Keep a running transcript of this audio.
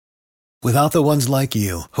Without the ones like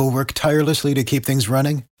you, who work tirelessly to keep things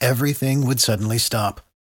running, everything would suddenly stop.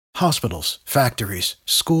 Hospitals, factories,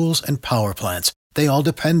 schools, and power plants, they all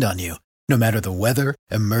depend on you. No matter the weather,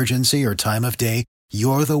 emergency, or time of day,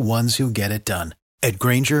 you're the ones who get it done. At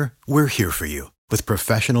Grainger, we're here for you with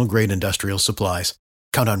professional-grade industrial supplies.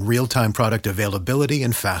 Count on real-time product availability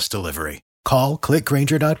and fast delivery. Call,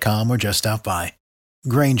 clickgrainger.com, or just stop by.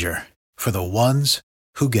 Grainger, for the ones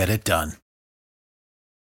who get it done.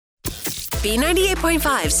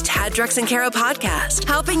 B98.5's Tad, Drex, and Kara podcast,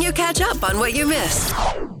 helping you catch up on what you missed.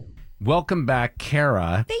 Welcome back,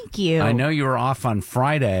 Kara. Thank you. I know you were off on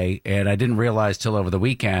Friday, and I didn't realize till over the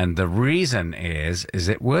weekend. The reason is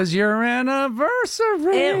it was your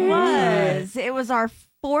anniversary. It was. It was our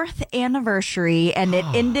 4th anniversary, and it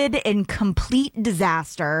ended in complete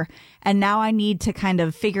disaster. And now I need to kind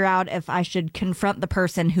of figure out if I should confront the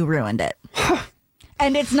person who ruined it.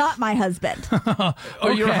 And it's not my husband.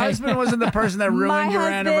 Your husband wasn't the person that ruined your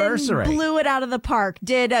anniversary. My husband blew it out of the park.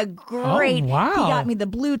 Did a great. Oh, wow. He got me the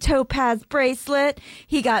blue topaz bracelet.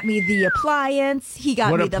 He got me the appliance. He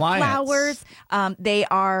got me the flowers. They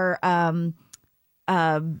are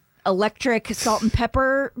electric salt and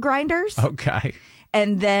pepper grinders. Okay.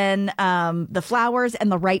 And then the flowers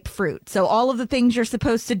and the ripe fruit. So all of the things you're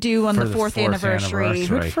supposed to do on the 4th anniversary.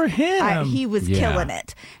 Good for him. He was killing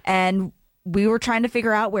it. And we were trying to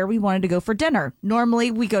figure out where we wanted to go for dinner. Normally,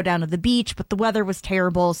 we go down to the beach, but the weather was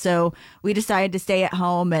terrible, so we decided to stay at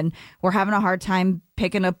home, and we're having a hard time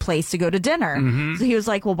picking a place to go to dinner. Mm-hmm. So he was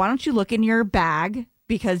like, well, why don't you look in your bag,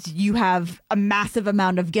 because you have a massive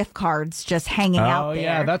amount of gift cards just hanging out there. Oh,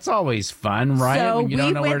 yeah, that's always fun, right? So when you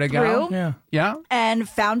don't know where to go. Yeah. And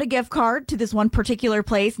found a gift card to this one particular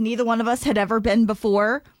place. Neither one of us had ever been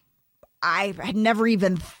before. I had never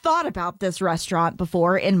even thought about this restaurant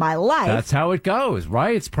before in my life. That's how it goes,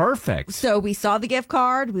 right? It's perfect. So we saw the gift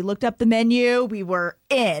card. We looked up the menu. We were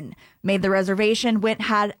in. Made the reservation. Went,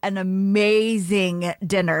 had an amazing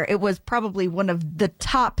dinner. It was probably one of the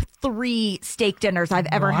top 3 steak dinners I've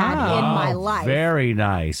ever had in my life. Very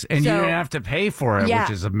nice. And you didn't have to pay for it, which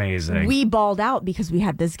is amazing. We balled out because we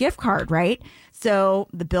had this gift card, right? So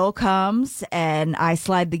the bill comes, and I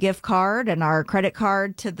slide the gift card and our credit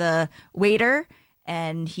card to the waiter,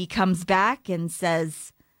 and he comes back and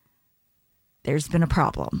says, there's been a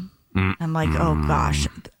problem. I'm like, oh, gosh,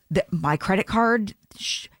 my credit card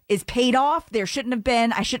is paid off. There shouldn't have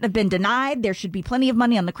been. I shouldn't have been denied. There should be plenty of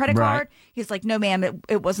money on the credit card. He's like, no, ma'am,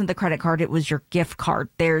 it wasn't the credit card. It was your gift card.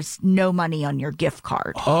 There's no money on your gift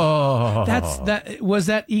card. Oh, was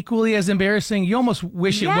that equally as embarrassing? You almost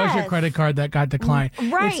wish it was your credit card that got declined.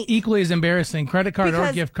 Right. It's equally as embarrassing, credit card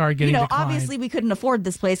or gift card getting declined. Obviously we couldn't afford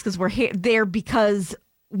this place because we're there because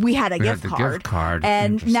we had a gift card.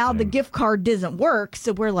 And now the gift card doesn't work.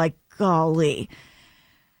 So we're like, golly.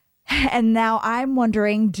 And now I'm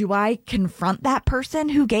wondering, do I confront that person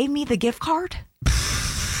who gave me the gift card?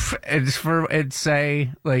 And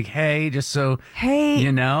say, like, hey, just so,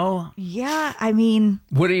 you know? Yeah, I mean.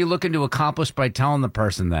 What are you looking to accomplish by telling the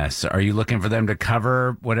person this? Are you looking for them to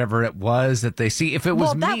cover whatever it was that they see? If it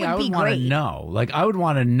was me, I would want to know. Like, I would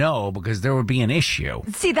want to know because there would be an issue.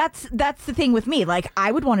 See, that's the thing with me. Like,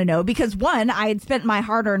 I would want to know because, one, I had spent my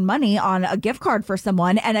hard-earned money on a gift card for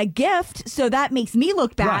someone and a gift, so that makes me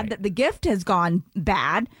look bad that the gift has gone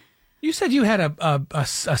bad. You said you had a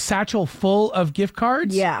satchel full of gift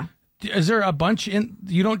cards? Yeah. Is there a bunch in?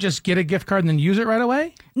 You don't just get a gift card and then use it right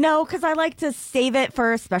away? No, because I like to save it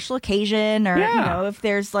for a special occasion or, if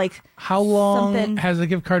there's like How long has the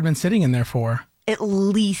gift card been sitting in there for? At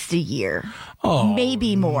least a year. Oh.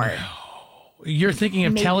 Maybe more. No. You're thinking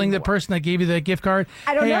of telling the person that gave you the gift card?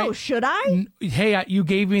 I don't know. Should I? Hey, you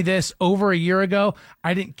gave me this over a year ago.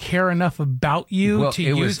 I didn't care enough about you to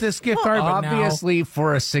use this gift card. But obviously,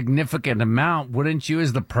 for a significant amount, wouldn't you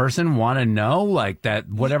as the person want to know? Like that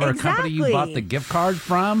whatever company you bought the gift card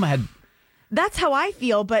from had... That's how I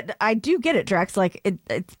feel, but I do get it, Drex. Like,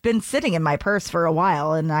 it's been sitting in my purse for a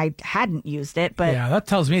while, and I hadn't used it. But yeah, that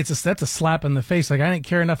tells me that's a slap in the face. Like, I didn't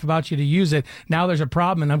care enough about you to use it. Now there's a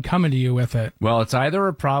problem, and I'm coming to you with it. Well, it's either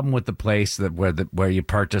a problem with the place where you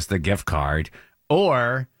purchased the gift card,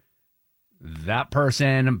 or that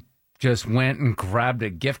person just went and grabbed a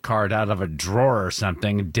gift card out of a drawer or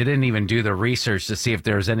something, didn't even do the research to see if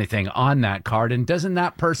there was anything on that card. And doesn't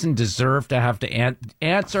that person deserve to have to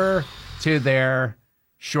answer to their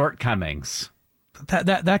shortcomings?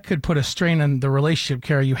 That could put a strain on the relationship,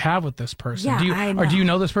 Kara, you have with this person. Yeah, I know. Or do you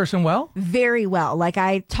know this person well? Very well. Like,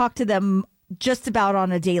 I talk to them just about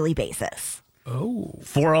on a daily basis. Oh.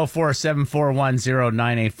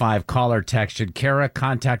 404-741-0985. Call or text. Should Kara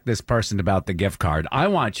contact this person about the gift card? I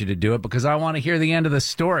want you to do it because I want to hear the end of the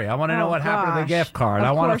story. I want to know what happened to the gift card.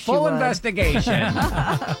 I want a full investigation.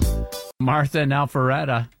 Martha and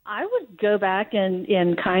Alpharetta. I would go back and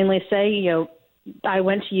kindly say, I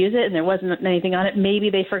went to use it and there wasn't anything on it.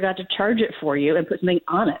 Maybe they forgot to charge it for you and put something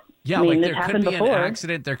on it. Yeah, there could be an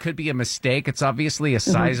accident. There could be a mistake. It's obviously a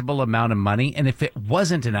sizable amount of money. And if it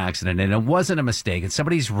wasn't an accident and it wasn't a mistake and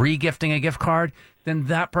somebody's re-gifting a gift card, then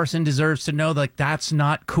that person deserves to know that's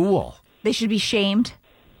not cool. They should be shamed.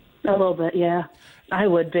 A little bit, yeah. I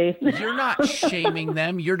would be. You're not shaming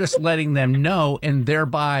them. You're just letting them know, and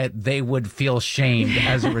thereby they would feel shamed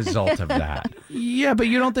as a result of that. Yeah, but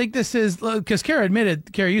you don't think this is, because Kara,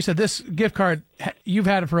 you said this gift card, you've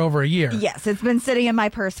had it for over a year. Yes, it's been sitting in my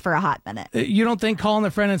purse for a hot minute. You don't think calling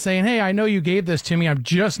a friend and saying, hey, I know you gave this to me, I'm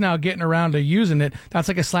just now getting around to using it, that's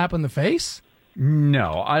like a slap in the face?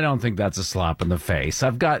 No, I don't think that's a slap in the face.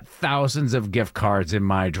 I've got thousands of gift cards in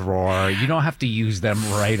my drawer. You don't have to use them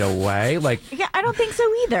right away. Yeah, I don't think so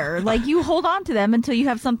either. You hold on to them until you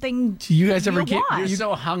have something you guys ever get. You're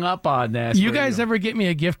so hung up on this. You guys ever get me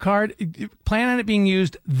a gift card? Plan on it being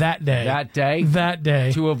used that day. That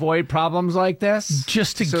day. To avoid problems like this?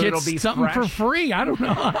 Just to get something fresh for free. I don't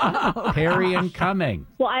know. Perry and Cumming.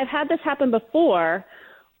 Well, I've had this happen before,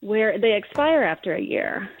 where they expire after a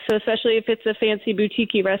year. So especially if it's a fancy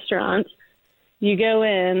boutique restaurant, you go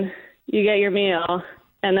in, you get your meal,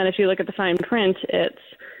 and then if you look at the fine print, it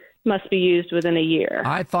must be used within a year.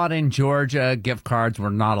 I thought in Georgia, gift cards were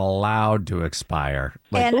not allowed to expire.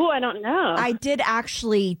 I don't know. I did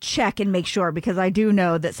actually check and make sure, because I do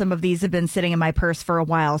know that some of these have been sitting in my purse for a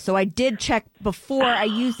while. So I did check before I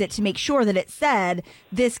used it to make sure that it said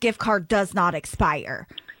this gift card does not expire.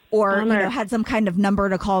 Or had some kind of number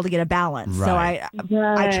to call to get a balance. Right. So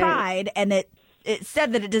I tried, and it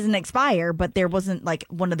said that it doesn't expire, but there wasn't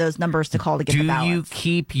one of those numbers to call to get the balance. Do you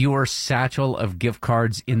keep your satchel of gift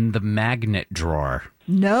cards in the magnet drawer?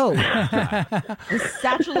 No. The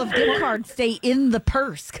satchel of gift cards stay in the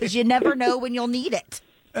purse because you never know when you'll need it.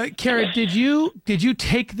 Kara, did you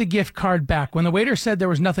take the gift card back when the waiter said there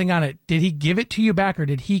was nothing on it? Did he give it to you back, or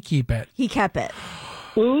did he keep it? He kept it.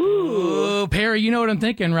 Ooh, Perry, you know what I'm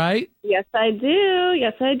thinking, right? Yes, I do.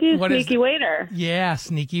 Sneaky waiter. Yeah,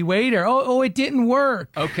 sneaky waiter. Oh, it didn't work.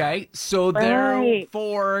 Okay, so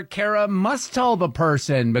therefore, Kara must tell the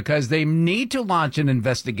person, because they need to launch an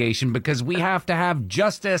investigation, because we have to have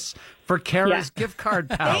justice for Kara's gift card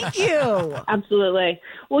pouch. Thank you. Absolutely.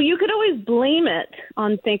 Well, you could always blame it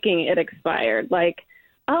on thinking it expired.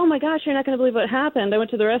 Oh my gosh, you're not going to believe what happened. I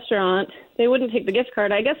went to the restaurant. They wouldn't take the gift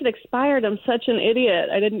card. I guess it expired. I'm such an idiot.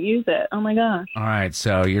 I didn't use it. Oh my gosh. All right,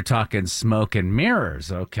 so you're talking smoke and mirrors,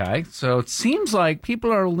 okay? So it seems like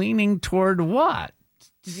people are leaning toward what?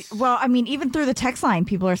 Well, I mean, even through the text line,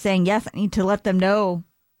 people are saying, yes, I need to let them know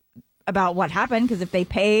about what happened, because if they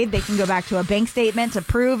paid, they can go back to a bank statement to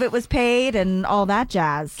prove it was paid and all that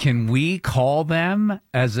jazz. Can we call them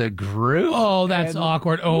as a group? Oh, that's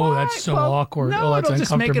awkward. Oh, that's so awkward. No, that's it'll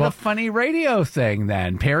just make it a funny radio thing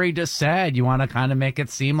then. Perry just said you want to kind of make it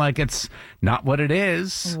seem like it's not what it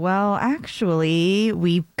is. Well, actually,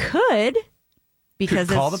 we could, because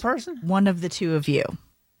call the person? One of the two of you.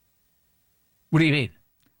 What do you mean?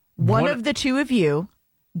 One of the two of you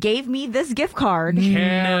gave me this gift card that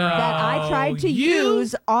I tried to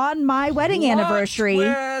use on my wedding anniversary,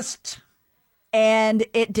 and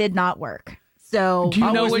it did not work. So, do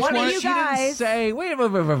you know which one of you guys? Didn't say,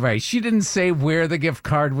 wait. She didn't say where the gift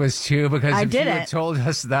card was to, because if she had told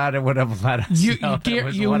us that, it would have let us know.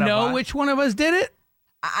 You know which one of us did it?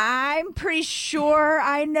 I'm pretty sure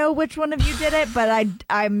I know which one of you did it, but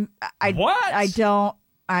I'm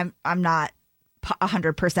not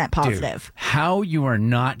 100% positive. Dude, how you are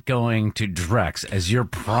not going to Drex as your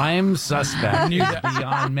prime suspect is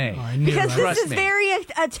beyond me. Because this is very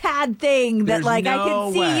a tad thing that I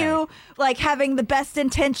can see you having the best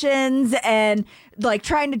intentions and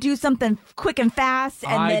trying to do something quick and fast,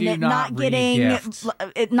 and then it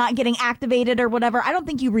not getting activated or whatever. I don't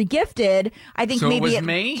think you regifted. I think maybe it was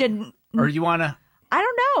me. Or you want to?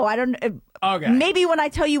 I don't know. Okay. Maybe when I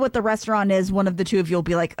tell you what the restaurant is, one of the two of you will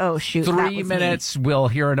be like, oh, shoot. 3 minutes, we'll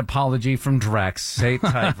hear an apology from Drex. Stay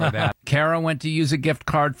tight for that. Kara went to use a gift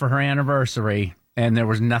card for her anniversary, and there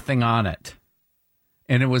was nothing on it.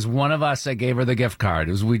 And it was one of us that gave her the gift card.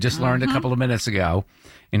 We just learned a couple of minutes ago.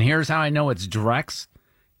 And here's how I know it's Drex.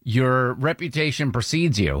 Your reputation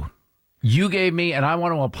precedes you. You gave me, and I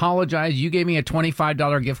want to apologize, you gave me a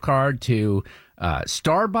 $25 gift card to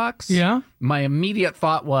Starbucks. Yeah. My immediate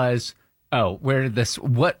thought was, Oh, where did this?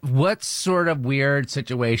 What sort of weird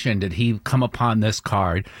situation did he come upon this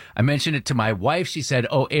card? I mentioned it to my wife. She said,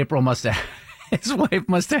 "Oh, April must have." His wife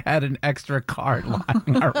must have had an extra card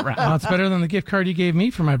lying around. Well, it's better than the gift card you gave me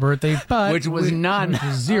for my birthday, but which was none, which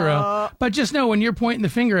was zero. But just know when you're pointing the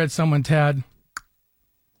finger at someone, Tad, you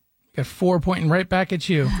got 4 pointing right back at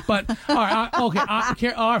you. But all right,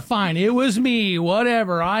 okay, all right, fine. It was me.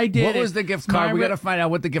 Whatever, I did. What was the gift card? We got to find out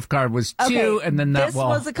what the gift card was to, and then this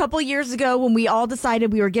was a couple years ago when we all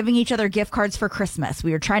decided we were giving each other gift cards for Christmas.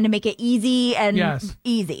 We were trying to make it easy and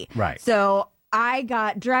easy. Right. So I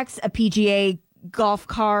got Drex a PGA golf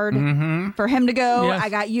card for him to go. Yes. I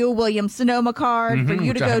got you a Williams-Sonoma card for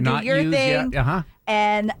you to go do your thing.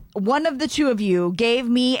 And one of the two of you gave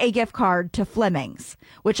me a gift card to Fleming's,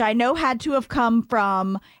 which I know had to have come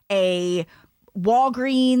from a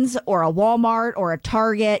Walgreens or a Walmart or a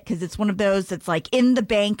Target, because it's one of those that's like in the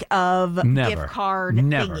bank of gift card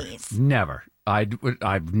thingies. Never.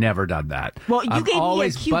 I've never done that. Well, you gave me a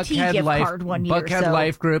QT gift card one year. Buckhead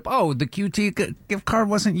Life Group. Oh, the QT gift card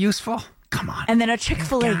wasn't useful? Come on. And then a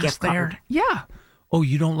Chick-fil-A gift card. Yeah. Oh,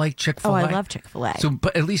 you don't like Chick-fil-A? Oh, I love Chick-fil-A. So,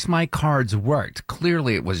 but at least my cards worked.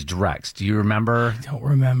 Clearly, it was Drex. Do you remember? I don't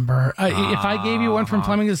remember. If I gave you one from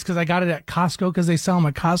Fleming's, it's because I got it at Costco because they sell them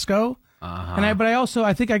at Costco. And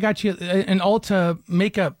I think I got you an Ulta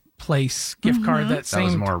makeup place gift card that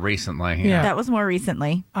was more recently. Yeah, that was more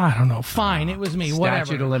recently. I don't know. Fine, it was me. Whatever.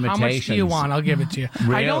 Statute of limitations. How much do you want? I'll give it to you.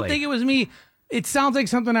 Really? I don't think it was me. It sounds like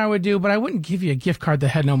something I would do, but I wouldn't give you a gift card that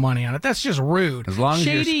had no money on it. That's just rude. As long as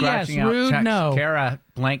Shady, you're scratching yes. out Rude, checks. no. Kara,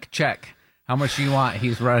 blank check. How much do you want?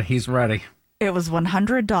 He's ready. It was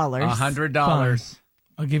 $100. $100.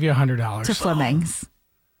 I'll give you $100 to Fleming's.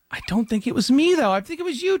 I don't think it was me though. I think it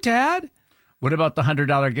was you, Tad. What about the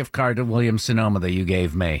 $100 gift card to Williams-Sonoma that you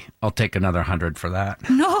gave me? I'll take another 100 for that.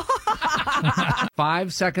 No.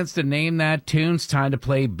 5 seconds to name that tune. It's time to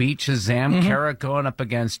play Beat Shazam. Kara going up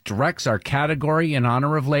against Drex. Our category in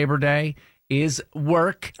honor of Labor Day is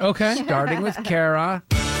work. Okay. Starting with Kara.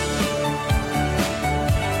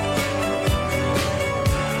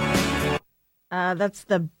 That's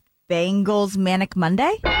the Bengals Manic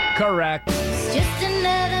Monday? Correct. It's just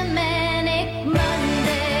another manic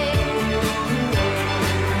Monday.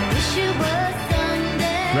 Wish it was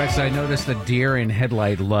Sunday. Drex, I noticed the deer in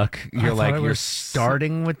headlight look. You're like, you're was-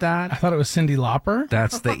 starting with I that? thought it was Cyndi Lauper.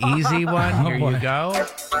 That's the easy one. Oh, Here boy. you go.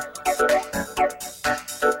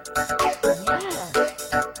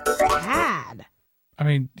 Tad. I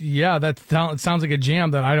mean, yeah, it sounds like a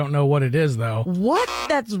jam that I don't know what it is though. What?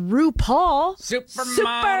 That's RuPaul.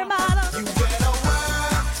 Supermodel.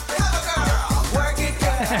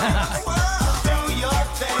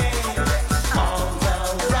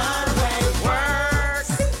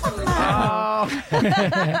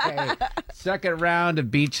 Second round of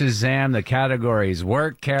Beat Shazam. The categories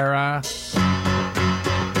work, Kara.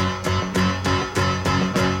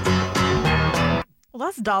 Well,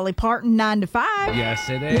 that's Dolly Parton, 9 to 5. Yes,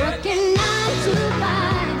 it is. Working 9 to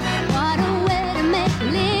 5. What a way to make a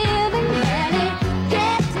living. Barely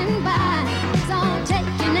getting by. It's all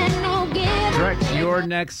taking and no giving. Drex, your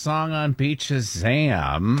next song on Beat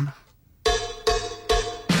Shazam.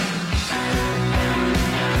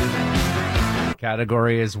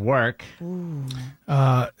 Category is work.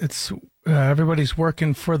 It's everybody's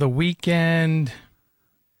working for the weekend.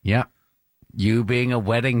 Yep. You being a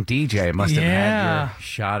wedding DJ must have Yeah. had your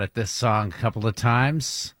shot at this song a couple of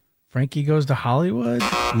times. Frankie Goes to Hollywood.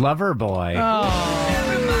 Lover Boy.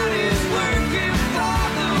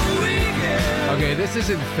 Okay, this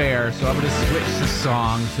isn't fair, so I'm going to switch the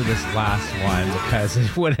song to this last one because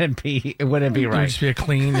it wouldn't be It would right. just be a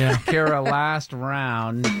clean, yeah. Kara, last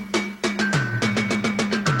round.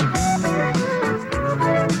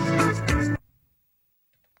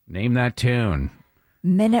 Name that tune.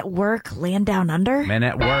 Men at Work, Land Down Under? Men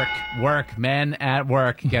at work. Work. Men at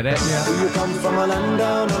work. Get it? You come from a land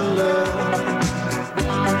down under.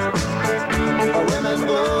 Women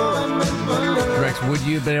go and men wonder. Drex, would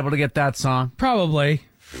you have been able to get that song? Probably.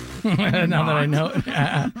 Now that I know it.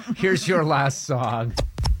 Here's your last song.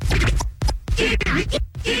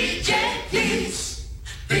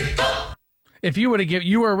 If you would have given,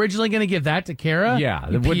 you were originally going to give that to Kara? Yeah,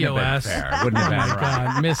 it wouldn't have been fair. It wouldn't have been right.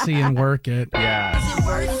 God, Missy and Work It. Yeah.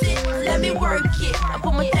 Let me work it. I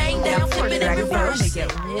put my thing down, flip it and reverse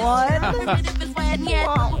it. One. It's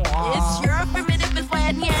your primitive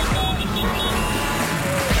flat, yeah.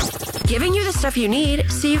 Giving you the stuff you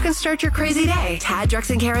need so you can start your crazy day. Tad, Drex,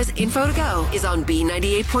 and Kara's Info to Go is on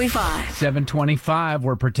B98.5. 725.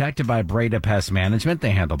 We're protected by Breda Pest Management.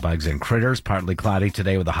 They handle bugs and critters. Partly cloudy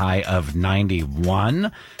today with a high of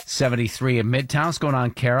 91. 73 in Midtown. What's going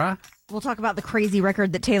on, Kara? We'll talk about the crazy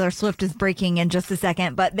record that Taylor Swift is breaking in just a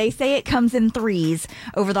second, but they say it comes in threes.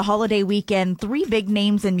 Over the holiday weekend, 3 big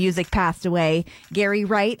names in music passed away. Gary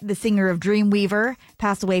Wright, the singer of Dreamweaver,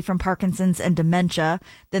 passed away from Parkinson's and dementia.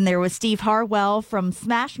 Then there was Steve Harwell from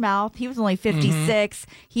Smash Mouth. He was only 56.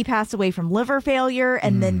 He passed away from liver failure.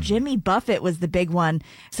 And then Jimmy Buffett was the big one,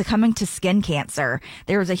 succumbing to skin cancer.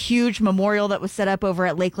 There was a huge memorial that was set up over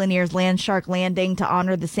at Lake Lanier's Landshark Landing to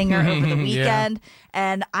honor the singer over the weekend.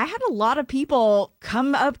 And I had a lot of people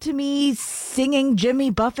come up to me singing Jimmy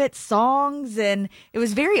Buffett songs, and it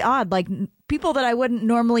was very odd. Like, people that I wouldn't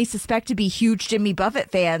normally suspect to be huge Jimmy Buffett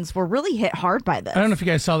fans were really hit hard by this. I don't know if you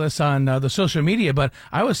guys saw this on the social media, but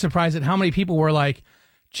I was surprised at how many people were like,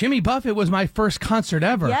 Jimmy Buffett was my first concert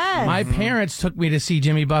ever. Yes. My parents took me to see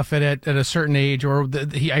Jimmy Buffett at a certain age, or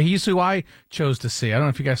he's who I chose to see. I don't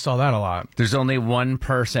know if you guys saw that a lot. There's only one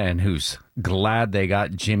person who's glad they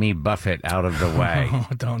got Jimmy Buffett out of the way. Oh,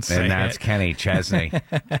 don't say And that's it. Kenny Chesney,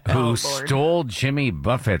 who stole Jimmy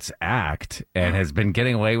Buffett's act and has been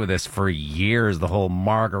getting away with this for years, the whole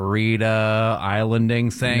margarita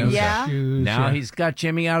islanding thing. Yeah. Shoes, Now he's got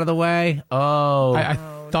Jimmy out of the way. Oh, I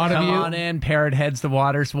thought of come you. on in, parrot heads, the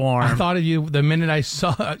water's warm. I thought of you the minute I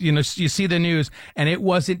saw, you see the news, and it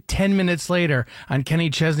wasn't 10 minutes later on Kenny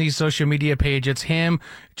Chesney's social media page. It's him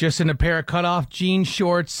just in a pair of cutoff jean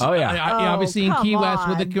shorts. Oh, yeah. Obviously in come Key West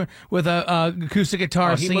on. with a acoustic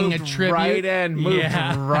guitar He singing a moved tribute. right in,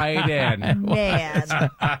 right in. Man.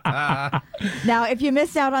 Now, if you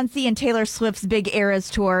missed out on seeing Taylor Swift's Big Eras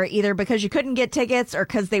tour, either because you couldn't get tickets or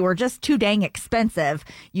because they were just too dang expensive,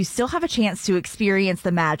 you still have a chance to experience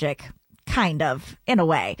the magic. Kind of, in a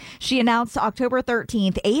way. She announced October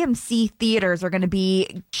 13th, AMC theaters are going to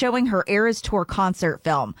be showing her Eras Tour concert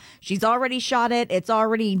film. She's already shot it. It's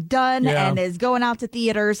already done and is going out to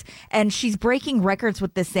theaters. And she's breaking records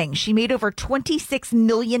with this thing. She made over $26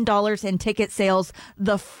 million in ticket sales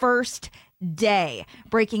the first day,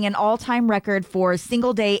 breaking an all-time record for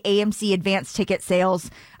single-day AMC advance ticket sales.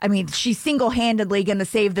 I mean, she's single-handedly going to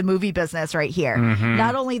save the movie business right here.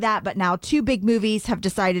 Not only that, but now 2 big movies have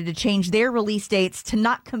decided to change their release dates to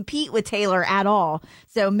not compete with Taylor at all.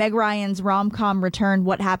 So Meg Ryan's rom-com Return,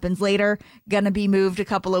 What Happens Later, going to be moved a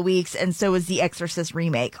couple of weeks, and so is The Exorcist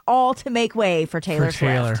remake, all to make way for Taylor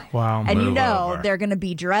Swift. Wow. And Move over. they're going to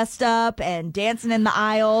be dressed up and dancing in the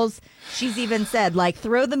aisles. She's even said, like,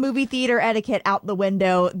 throw the movie theater etiquette out the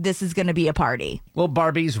window. This is going to be a party. Well,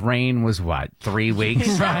 Barbie's reign was what, 3 weeks?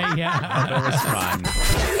 Right, yeah. It was fun.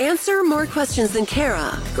 Answer more questions than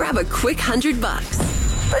Kara. Grab a quick $100.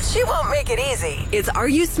 But she won't make it easy. It's Are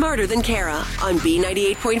You Smarter Than Kara on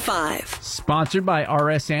B98.5. Sponsored by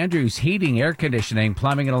R.S. Andrews Heating, Air Conditioning,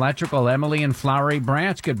 Plumbing and Electrical. Emily and Flowery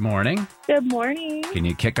Branch, good morning. Good morning. Can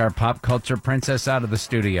you kick our pop culture princess out of the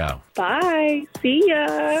studio? Bye. See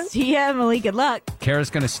ya. See ya, Emily. Good luck. Kara's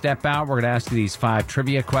going to step out. We're going to ask you these 5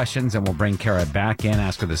 trivia questions, and we'll bring Kara back in,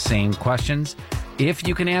 ask her the same questions. If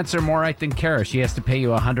you can answer more right than Kara, she has to pay you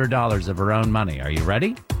 $100 of her own money. Are you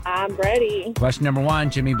ready? I'm ready. Question number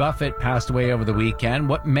 1. Jimmy Buffett passed away over the weekend.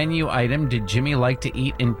 What menu item did Jimmy like to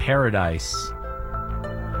eat in paradise?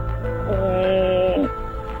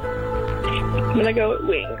 I'm going to go with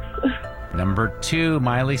wings. Number 2,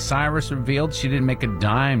 Miley Cyrus revealed she didn't make a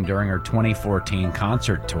dime during her 2014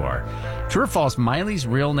 concert tour. True or false, Miley's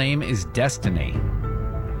real name is Destiny.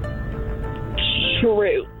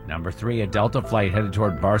 True. Number 3, a Delta flight headed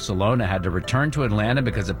toward Barcelona had to return to Atlanta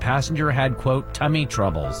because a passenger had, quote, tummy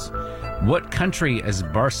troubles. What country is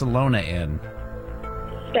Barcelona in?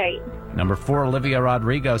 Spain. Number 4, Olivia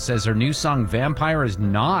Rodrigo says her new song Vampire is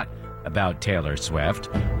not about Taylor Swift.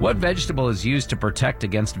 What vegetable is used to protect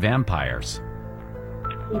against vampires?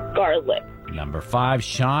 Garlic. Number 5,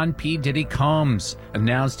 Sean P. Diddy Combs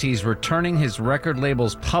announced he's returning his record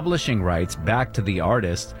label's publishing rights back to the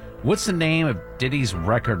artist. What's the name of Diddy's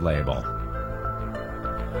record label?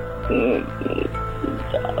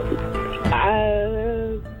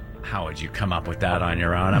 How would you come up with that on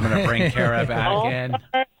your own? I'm going to bring Kara back in.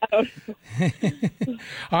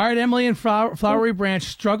 All right, Emily and Flowery Branch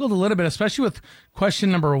struggled a little bit, especially with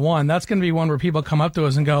question number 1. That's going to be one where people come up to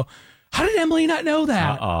us and go, how did Emily not know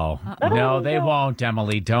that? No, they won't,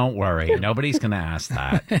 Emily. Don't worry. Nobody's going to ask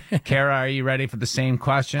that. Kara, are you ready for the same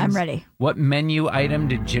questions? I'm ready. What menu item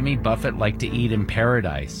did Jimmy Buffett like to eat in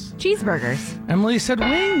paradise? Cheeseburgers. Emily said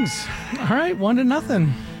wings. All right,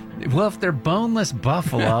 1-0. Well, if they're boneless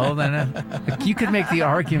buffalo, then you could make the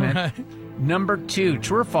argument. Number 2,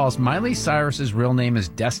 true or false, Miley Cyrus's real name is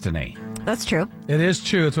Destiny. That's true. It is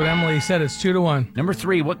true. It's what Emily said. It's 2-1. Number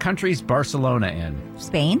 3, what country is Barcelona in?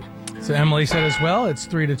 Spain. So Emily said as well. It's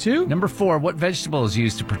 3-2. Number 4, what vegetable is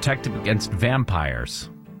used to protect against vampires?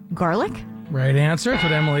 Garlic? Right answer. That's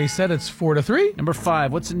what Emily said. It's 4-3. Number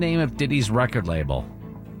 5, what's the name of Diddy's record label?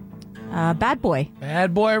 Bad Boy.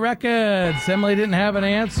 Bad Boy Records. Emily didn't have an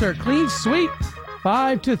answer. Clean sweep.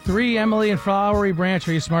 5-3. Emily and Flowery Branch.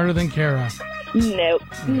 Are you smarter than Kara? Nope.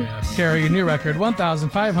 Yeah. Kara, your new record,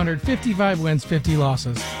 1,555 wins, 50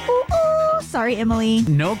 losses. Sorry, Emily.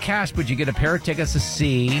 No cash, but you get a pair of tickets to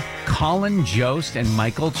see Colin Jost and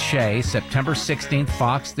Michael Che, September 16th,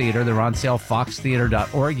 Fox Theater. They're on sale,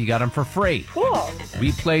 foxtheater.org. You got them for free. Cool.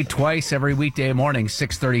 We play twice every weekday morning,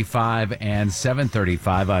 6:35 and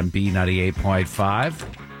 7:35 on B98.5.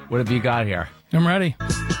 What have you got here? I'm ready.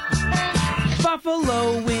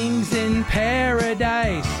 Buffalo wings in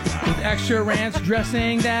paradise with extra ranch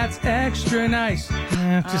dressing that's extra nice.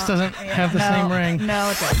 It just doesn't have the same ring. No,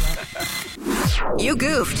 it doesn't. You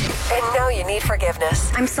goofed, and now you need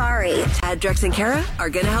forgiveness. I'm sorry. Tad, Drex, and Kara are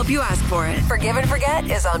going to help you ask for it. Forgive and Forget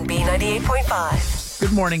is on B98.5.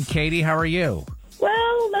 Good morning, Katie. How are you?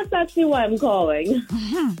 Well, that's actually why I'm calling.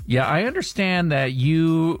 Yeah, I understand that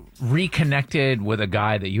you reconnected with a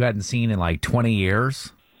guy that you hadn't seen in like 20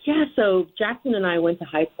 years. Yeah, so Jackson and I went to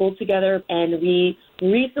high school together, and we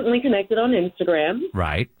recently connected on Instagram.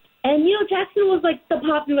 Right. And, you know, Jackson was like the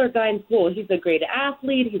popular guy in school. He's a great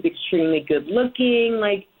athlete. He's extremely good looking.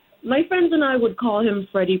 Like, my friends and I would call him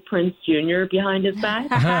Freddie Prinze Jr. behind his back.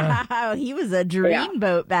 He was a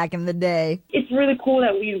dreamboat back in the day. It's really cool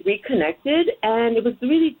that we reconnected, and it was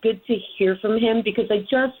really good to hear from him because I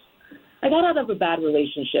got out of a bad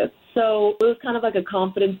relationship. So it was kind of like a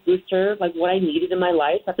confidence booster, like what I needed in my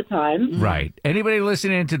life at the time. Right. Anybody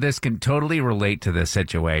listening to this can totally relate to this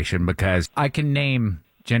situation because I can name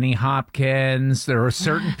Jenny Hopkins. There are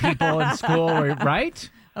certain people in school, right?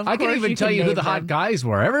 I can even tell you who the hot guys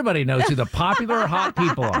were. Everybody knows who the popular hot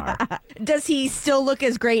people are. Does he still look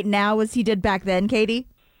as great now as he did back then, Katie?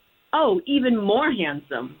 Oh, even more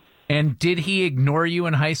handsome. And did he ignore you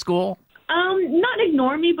in high school? Not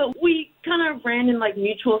ignore me, but we kind of ran in like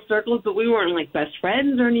mutual circles, but we weren't like best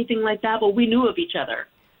friends or anything like that, but we knew of each other.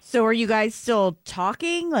 So are you guys still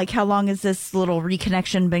talking? Like, how long has this little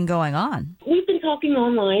reconnection been going on? We've been talking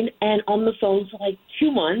online and on the phone for like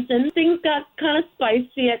 2 months, and things got kind of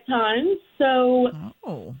spicy at times. So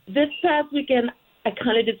this past weekend, I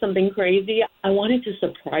kind of did something crazy. I wanted to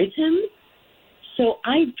surprise him. So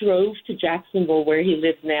I drove to Jacksonville, where he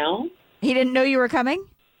lives now. He didn't know you were coming?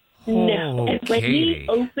 No. And when he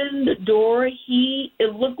opened the door,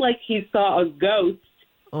 it looked like he saw a ghost.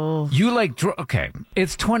 Oh. You okay,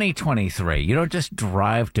 it's 2023. You don't just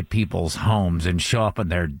drive to people's homes and show up on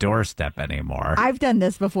their doorstep anymore. I've done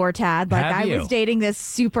this before, Tad. Like, I was dating this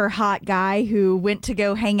super hot guy who went to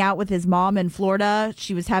go hang out with his mom in Florida.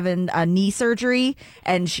 She was having a knee surgery,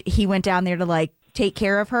 and he went down there to, like, take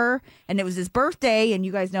care of her, and it was his birthday, and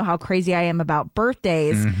you guys know how crazy I am about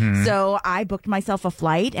birthdays. Mm-hmm. So I booked myself a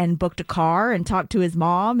flight and booked a car and talked to his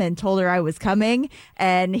mom and told her I was coming,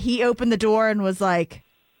 and he opened the door and was like,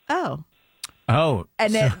 oh,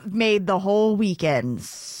 and it made the whole weekend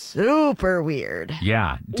super weird.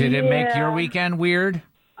 Yeah. Did it make your weekend weird?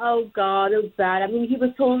 Oh God, it was bad. I mean, he was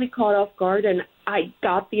totally caught off guard, and I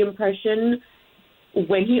got the impression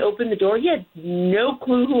when he opened the door, he had no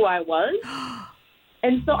clue who I was.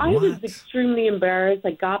 And so I was extremely embarrassed.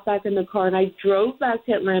 I got back in the car, and I drove back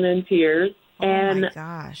to Atlanta in tears. And my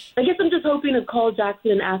gosh. I guess I'm just hoping to call Jackson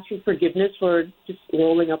and ask for forgiveness for just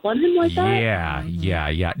rolling up on him like that.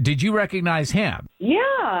 Yeah. Did you recognize him?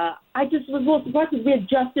 Yeah. I just was a little surprised because we had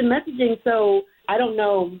just been messaging, so I don't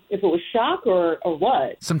know if it was shock or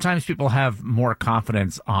what. Sometimes people have more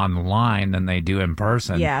confidence online than they do in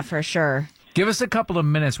person. Yeah, for sure. Give us a couple of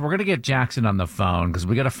minutes. We're going to get Jackson on the phone because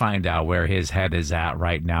we got to find out where his head is at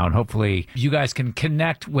right now. And hopefully you guys can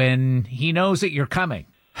connect when he knows that you're coming.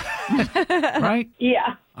 Right?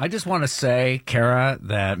 Yeah. I just want to say, Kara,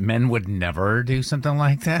 that men would never do something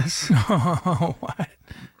like this. What?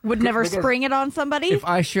 Would never spring it on somebody? If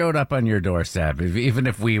I showed up on your doorstep, even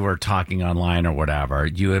if we were talking online or whatever,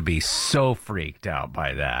 you would be so freaked out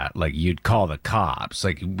by that. Like, you'd call the cops.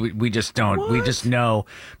 Like, we just don't. What? We just know.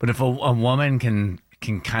 But if a woman can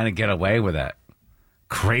kind of get away with it,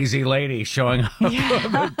 crazy lady showing up on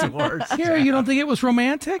the doorstep. Kara, you don't think it was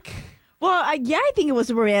romantic? Well, I think it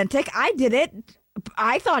was romantic. I did it.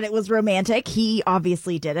 I thought it was romantic. He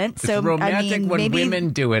obviously didn't. It's romantic when women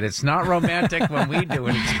do it. It's not romantic when we do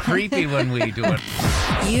it. It's creepy when we do it.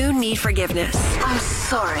 You need forgiveness. I'm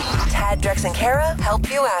sorry. Tad, Drex, and Kara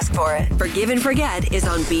help you ask for it. Forgive and Forget is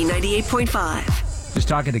on B98.5. Just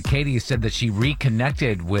talking to Katie, who said that she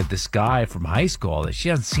reconnected with this guy from high school, that she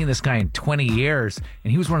hasn't seen this guy in 20 years,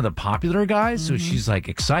 and he was one of the popular guys. So she's like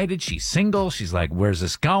excited. She's single. She's like, where's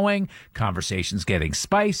this going? Conversation's getting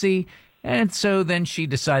spicy. And so then she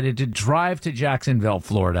decided to drive to Jacksonville,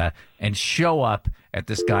 Florida, and show up at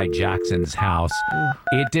this guy Jackson's house.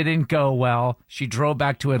 It didn't go well. She drove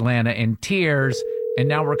back to Atlanta in tears, and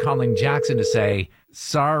now we're calling Jackson to say,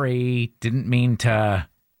 sorry, didn't mean to...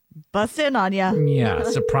 Bust in on ya. Yeah,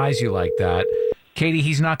 surprise you like that. Katie,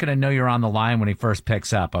 he's not going to know you're on the line when he first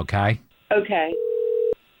picks up, okay? Okay.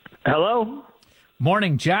 Hello?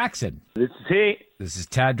 Morning, Jackson. This is he. This is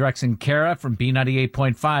Tad, Drex, and Kara from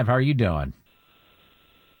B98.5. How are you doing?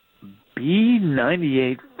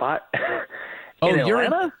 B98.5. Oh, in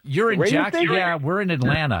Atlanta? You're in Radio Jackson? station? Yeah, we're in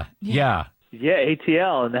Atlanta. Yeah. Yeah,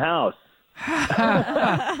 ATL in the house.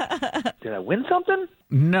 Did I win something?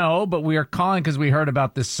 No, but we are calling because we heard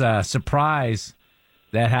about this surprise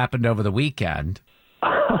that happened over the weekend.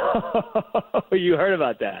 You heard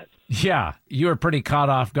about that? Yeah, you were pretty caught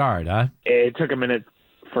off guard, huh? It took a minute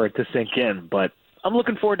for it to sink in, but I'm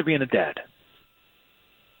looking forward to being a dad.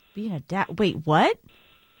 Being a dad? Wait, what?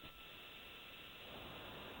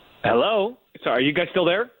 Hello? Sorry, are you guys still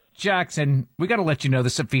there? Jackson, we got to let you know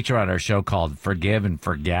this is a feature on our show called Forgive and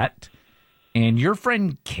Forget. And your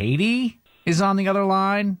friend Katie is on the other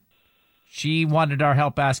line. She wanted our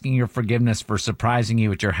help asking your forgiveness for surprising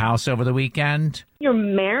you at your house over the weekend. You're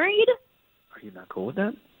married? Are you not cool with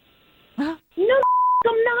that? No,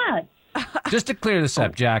 I'm not. Just to clear this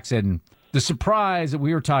up, Jackson, the surprise that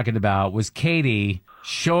we were talking about was Katie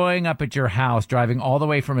showing up at your house, driving all the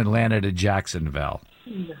way from Atlanta to Jacksonville.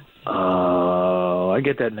 Oh, I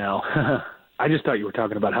get that now. I just thought you were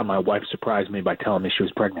talking about how my wife surprised me by telling me she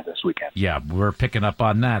was pregnant this weekend. Yeah, we're picking up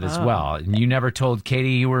on that as well. And you never told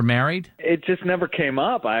Katie you were married? It just never came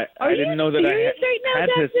up. I didn't know that Are you serious right now, had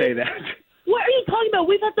to Jackson? say that. What are you talking about?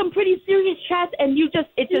 We've had some pretty serious chats, and it just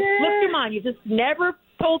slipped your mind. You just never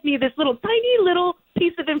told me this tiny little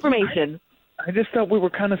piece of information. I just thought we were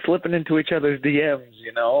kind of slipping into each other's DMs,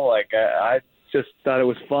 you know? Like, I just thought it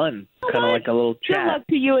was fun. Kind of like a little Good chat. luck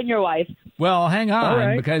to you and your wife. Well, hang on, All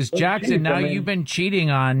right. because Well, Jackson, geez, now I mean- you've been cheating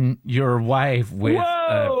on your wife with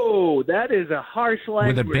Whoa, that is a harsh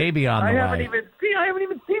language. with a baby on the I way. haven't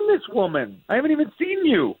even seen this woman. I haven't even seen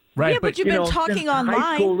you. Right, Yeah, but you've been talking since online.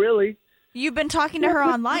 High school, really? You've been talking to her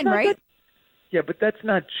but online, not right? that- Yeah, but that's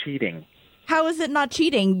not cheating. How is it not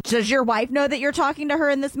cheating? Does your wife know that you're talking to her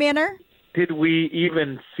in this manner? Did we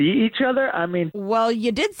even see each other? I mean, Well,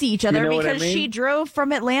 you did see each other know what I because she mean? drove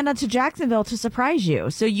from Atlanta to Jacksonville to surprise you.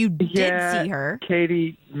 So you did see her.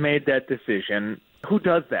 Katie made that decision. Who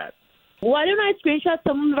does that? Why don't I screenshot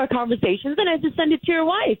some of our conversations and I just send it to your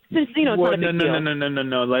wife? Since, it's Well, not a no, big deal.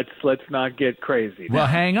 no. Let's not get crazy. Well,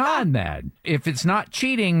 hang on then. If it's not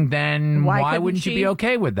cheating, then Why why couldn't wouldn't you she- be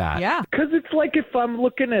okay with that? Yeah. Because it's like if I'm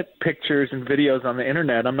looking at pictures and videos on the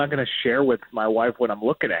internet, I'm not going to share with my wife what I'm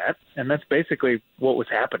looking at. And that's basically what was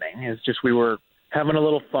happening. Is just we were having a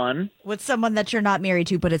little fun. With someone that you're not married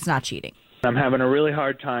to, but it's not cheating. I'm having a really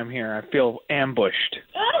hard time here. I feel ambushed.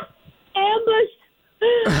 Ambush.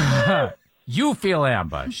 You feel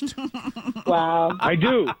ambushed. Wow. I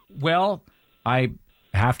do. Well, I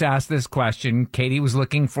have to ask this question. Katie was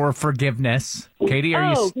looking for forgiveness. Katie,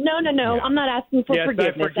 are you... No. Yeah. I'm not asking for Yes, I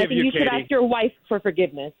forgiveness. forgive think you, you should Katie. ask your wife for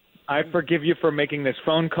forgiveness. I forgive you for making this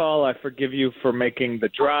phone call. I forgive you for making the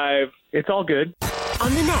drive. It's all good.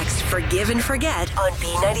 On the next Forgive and Forget on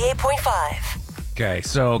B98.5. Okay,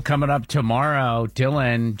 so coming up tomorrow,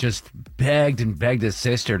 Dylan just begged his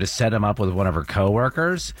sister to set him up with one of her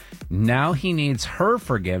coworkers. Now he needs her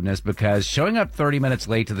forgiveness because showing up 30 minutes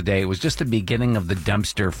late to the date was just the beginning of the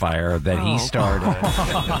dumpster fire that he started.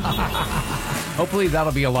 Hopefully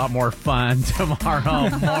that'll be a lot more fun tomorrow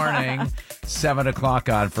morning, 7 o'clock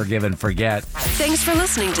on Forgive and Forget. Thanks for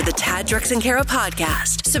listening to the Tad, Drex, and Kara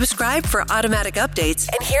podcast. Subscribe for automatic updates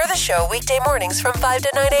and hear the show weekday mornings from 5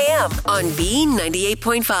 to 9 a.m. on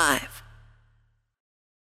B98.5.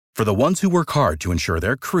 For the ones who work hard to ensure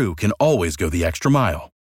their crew can always go the extra mile,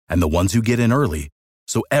 and the ones who get in early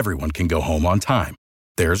so everyone can go home on time,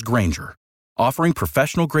 there's Grainger, offering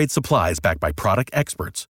professional-grade supplies backed by product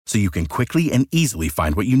experts so you can quickly and easily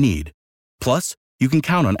find what you need. Plus, you can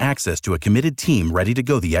count on access to a committed team ready to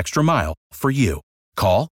go the extra mile for you.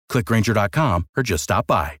 Call, click Grainger.com, or just stop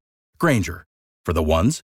by. Grainger, for the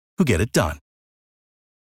ones who get it done.